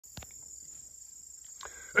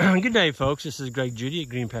Good day, folks. This is Greg Judy at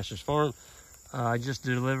Green Pastures Farm. I just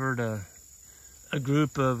delivered a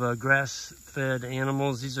group of grass-fed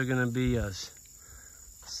animals. These are going to be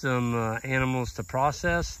some animals to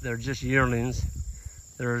process. They're just yearlings.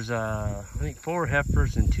 There's, I think, 4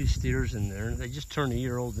 heifers and 2 steers in there. They just turned a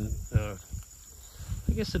year old. I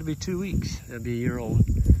guess it'll be 2 weeks. They'll be a year old.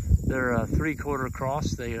 They're 3/4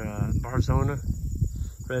 cross. They are Barzona,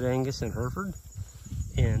 Red Angus, and Hereford.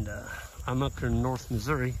 And I'm up here in North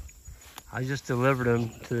Missouri. I just delivered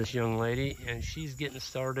them to this young lady, and she's getting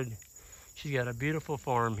started. She's got a beautiful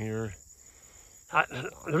farm here.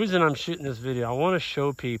 The reason I'm shooting this video, I want to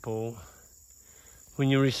show people when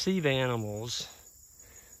you receive animals.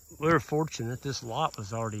 We're fortunate this lot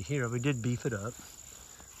was already here. We did beef it up,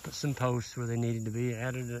 put some posts where they needed to be,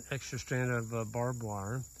 added an extra strand of barbed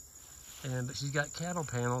wire, but she's got cattle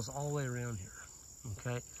panels all the way around here.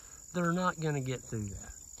 Okay, they're not going to get through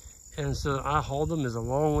that. And so I hauled them as a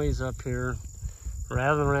long ways up here,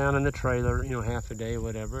 rattling around in the trailer, you know, half a day,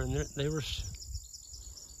 whatever. And they were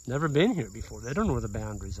never been here before. They don't know where the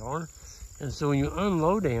boundaries are. And so when you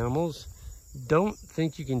unload animals, don't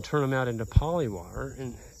think you can turn them out into poly wire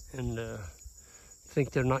and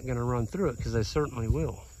think they're not going to run through it, because they certainly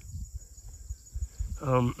will.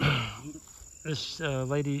 This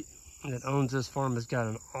lady that owns this farm has got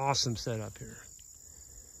an awesome setup here.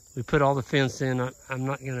 We put all the fence in. I'm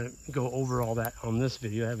not going to go over all that on this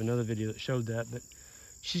video. I have another video that showed that, but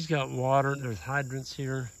she's got water. There's hydrants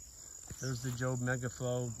here. There's the Job Mega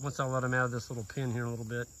Flow. Once I let them out of this little pen here a little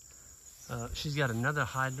bit, she's got another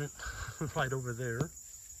hydrant right over there.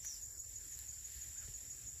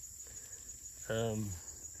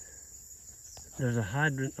 There's a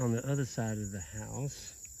hydrant on the other side of the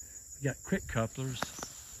house. We got quick couplers.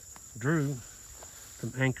 Drew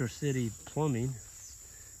from Anchor City Plumbing,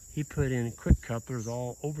 he put in quick couplers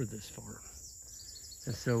all over this farm.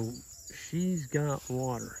 And so she's got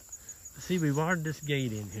water. See, we wired this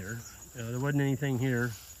gate in here. There wasn't anything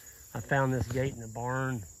here. I found this gate in the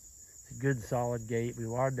barn. It's a good solid gate. We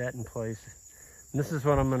wired that in place. And this is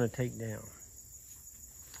what I'm going to take down.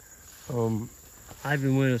 I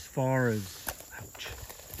even went as far as, ouch,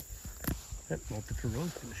 that multiple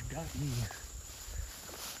road fish got me.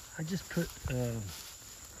 I just put a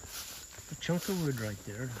chunk of wood right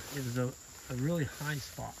there. It was a really high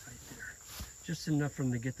spot right there. Just enough for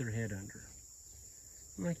them to get their head under.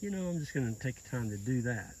 I'm like, you know, I'm just going to take the time to do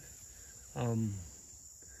that.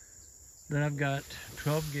 Then I've got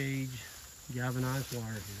 12 gauge galvanized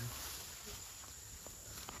wire here.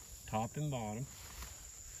 Top and bottom.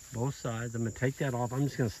 Both sides. I'm going to take that off. I'm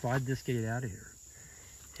just going to slide this gate out of here.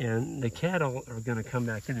 And the cattle are going to come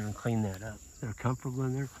back in there and clean that up. They're comfortable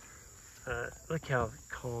in there. Look how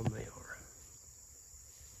calm they are.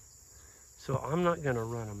 So I'm not going to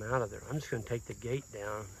run them out of there. I'm just going to take the gate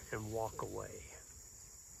down and walk away.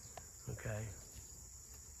 Okay?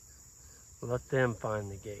 Let them find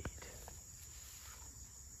the gate.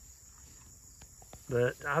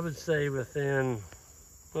 But I would say within,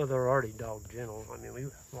 well, they're already dog gentle. I mean, we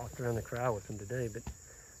walked around the corral with them today, but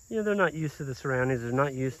you know, they're not used to the surroundings. They're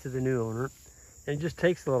not used to the new owner. And it just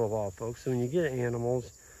takes a little while, folks. So when you get animals,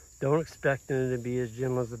 don't expect them to be as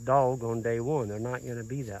gentle as a dog on day one. They're not going to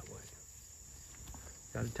be that way.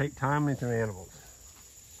 Got to take time with your animals.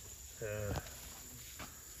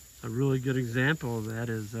 A really good example of that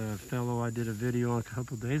is a fellow I did a video on a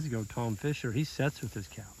couple of days ago, Tom Fisher. He sets with his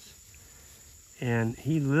cows. And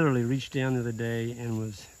he literally reached down the other day and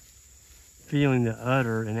was feeling the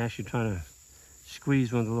udder and actually trying to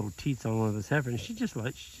squeeze one of the little teats on one of his heifers. And she just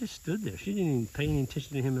stood there. She didn't even pay any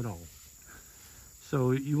attention to him at all.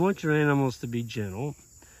 So you want your animals to be gentle.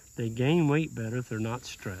 They gain weight better if they're not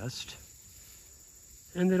stressed.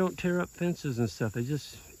 And they don't tear up fences and stuff. They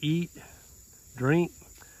just eat, drink,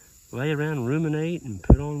 lay around, ruminate, and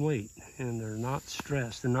put on weight. And they're not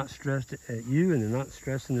stressed. They're not stressed at you, and they're not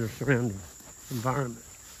stressed in their surrounding environment.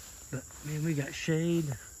 But man, we got shade.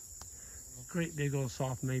 Great big old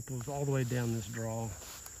soft maples all the way down this draw.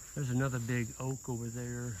 There's another big oak over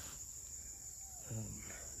there.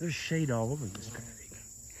 There's shade all over this prairie.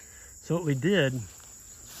 So what we did,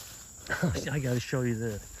 I got to show you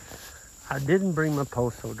this. I didn't bring my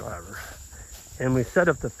postal driver, and we set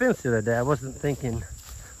up the fence the other day. I wasn't thinking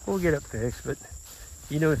we'll get it fixed, but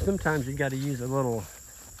you know, sometimes you got to use a little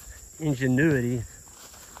ingenuity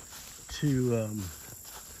to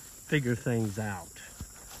figure things out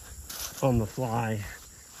on the fly.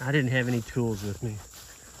 I didn't have any tools with me.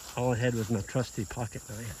 All I had was my trusty pocket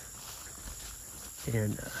knife.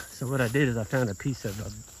 And so what I did is I found a piece of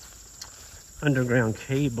underground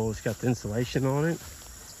cable. It's got the insulation on it.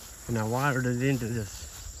 And I wired it into this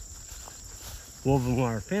woven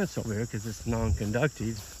wire fence over here because it's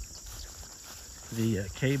non-conductive. The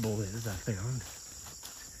cable is, I found.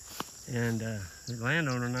 And the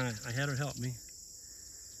landowner and I had her help me.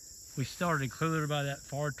 We started clear by that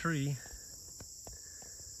far tree,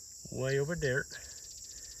 way over there,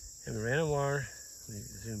 and we ran a wire, let me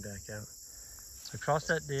zoom back out, across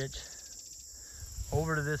that ditch,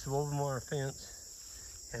 over to this woven wire fence,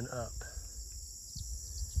 and up.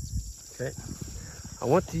 Okay, I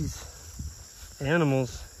want these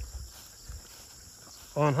animals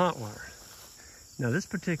on hot wire. Now this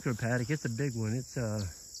particular paddock, it's a big one. It's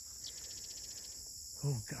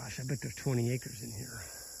oh gosh, I bet there's 20 acres in here.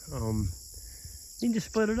 You can just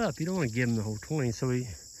split it up. You don't want to give them the whole 20, so we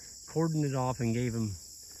cordoned it off and gave them,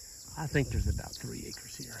 I think there's about 3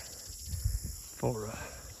 acres here for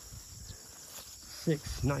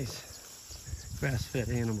 6 nice grass-fed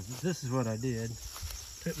animals. This is what I did.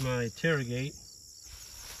 Took my Terragate,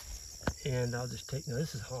 and I'll just take, now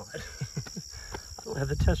this is hot. I don't have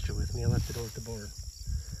the tester with me. I left it over at the barn.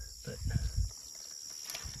 But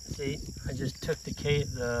see, I just took the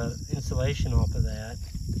insulation off of that,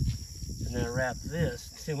 and then I wrapped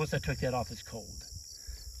this. See, once I took that off, it's cold.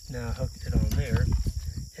 Now I hooked it on there,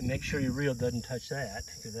 and make sure your reel doesn't touch that,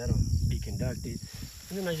 because that'll be conductive.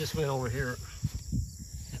 And then I just went over here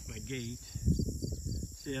at my gate.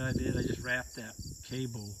 See what I did? I just wrapped that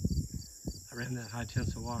cable around that high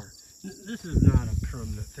tensile wire. This is not a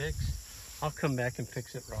permanent fix. I'll come back and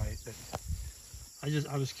fix it right, but I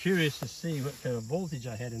was curious to see what kind of voltage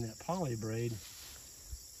I had in that poly braid.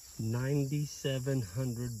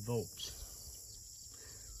 9,700 volts.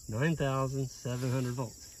 9,700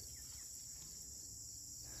 volts.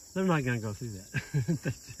 They're not going to go through that. If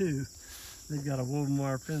they do, they've got a woven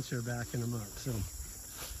wire fence here backing them up. So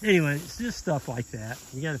anyway, it's just stuff like that.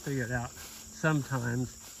 You got to figure it out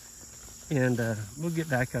sometimes. And we'll get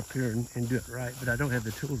back up here and do it right, but I don't have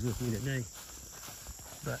the tools with me today.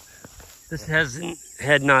 But this hasn't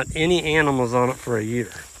had not any animals on it for a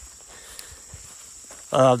year.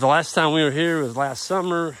 The last time we were here was last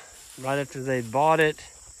summer, right after they bought it.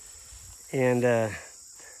 And I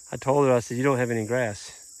told her, I said, you don't have any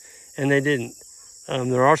grass. And they didn't.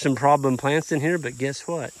 There are some problem plants in here, but guess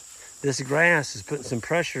what? This grass is putting some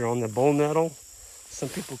pressure on the bull nettle. Some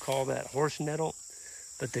people call that horse nettle.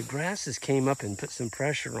 But the grasses came up and put some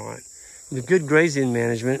pressure on it. With good grazing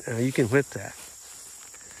management, you can whip that.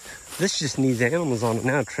 This just needs animals on it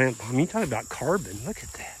now. I mean, you talk about carbon. Look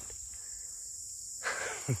at that.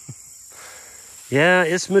 Yeah,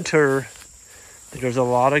 it's mature. But there's a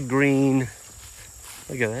lot of green.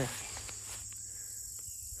 Look at that.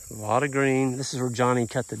 A lot of green. This is where Johnny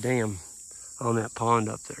cut the dam on that pond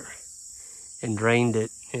up there and drained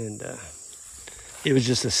it. And it was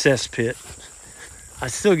just a cesspit. I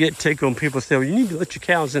still get tickled when people say, well, you need to let your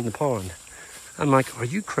cows in the pond. I'm like, are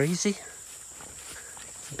you crazy?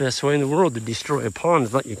 The best way in the world to destroy a pond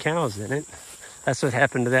is let your cows in it. That's what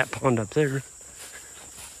happened to that pond up there. It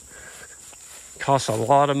costs a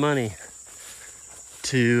lot of money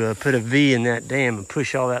to put a V in that dam and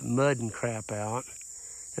push all that mud and crap out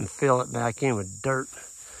and fill it back in with dirt.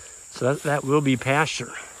 So that will be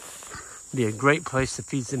pasture. Be a great place to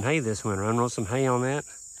feed some hay this winter. Unroll some hay on that,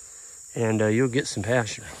 and you'll get some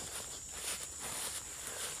pasture.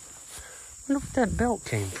 I wonder where that belt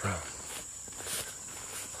came from.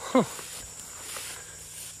 Huh.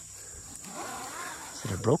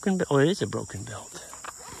 Is it a broken belt? Oh, it is a broken belt.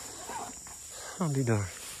 I'll be darned.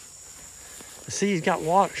 See, he's got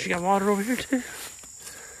water. She got water over here too.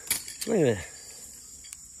 Look at that.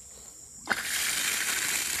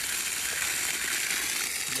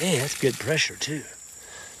 Man, that's good pressure too.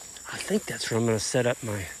 I think that's where I'm going to set up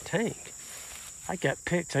my tank. I got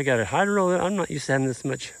picked. I got a hydro. I'm not used to having this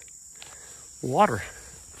much water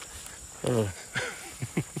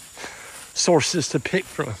sources to pick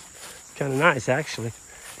from. It's kind of nice, actually.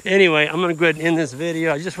 Anyway, I'm going to go ahead and end this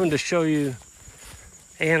video. I just wanted to show you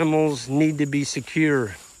animals need to be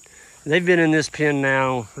secure. They've been in this pen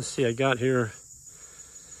now. Let's see, I got here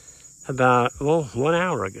about, well, 1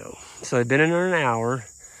 hour ago. So they've been in there an hour.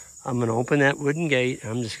 I'm going to open that wooden gate.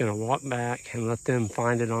 I'm just going to walk back and let them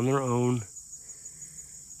find it on their own.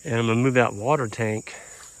 And I'm going to move that water tank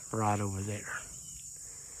right over there.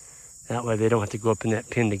 That way they don't have to go up in that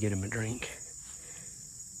pen to get them a drink.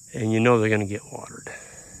 And you know they're going to get watered.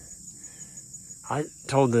 I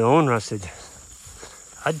told the owner, I said,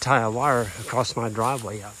 I'd tie a wire across my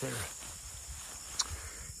driveway out there.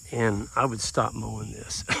 And I would stop mowing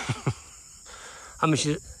this. I mean,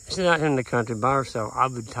 she's out here in the country by herself. I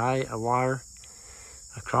would tie a wire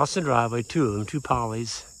across the driveway, 2 of them, 2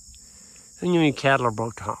 polys. And you know, cattle are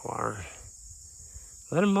broke to hot wire.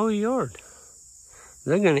 Let them mow your yard.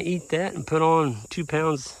 they're going to eat that and put on 2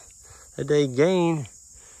 pounds a day gain.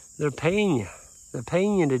 They're paying you. They're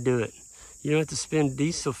paying you to do it. You don't have to spend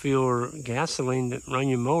diesel fuel or gasoline to run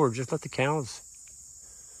your mower. Just let the cows,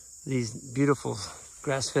 these beautiful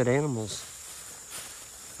grass-fed animals,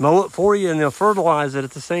 mow it for you, and they'll fertilize it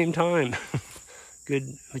at the same time.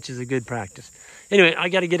 Good, which is a good practice. Anyway, I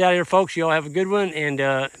got to get out of here, folks. You all have a good one, and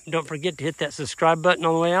don't forget to hit that subscribe button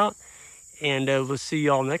on the way out, and we'll see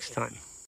you all next time.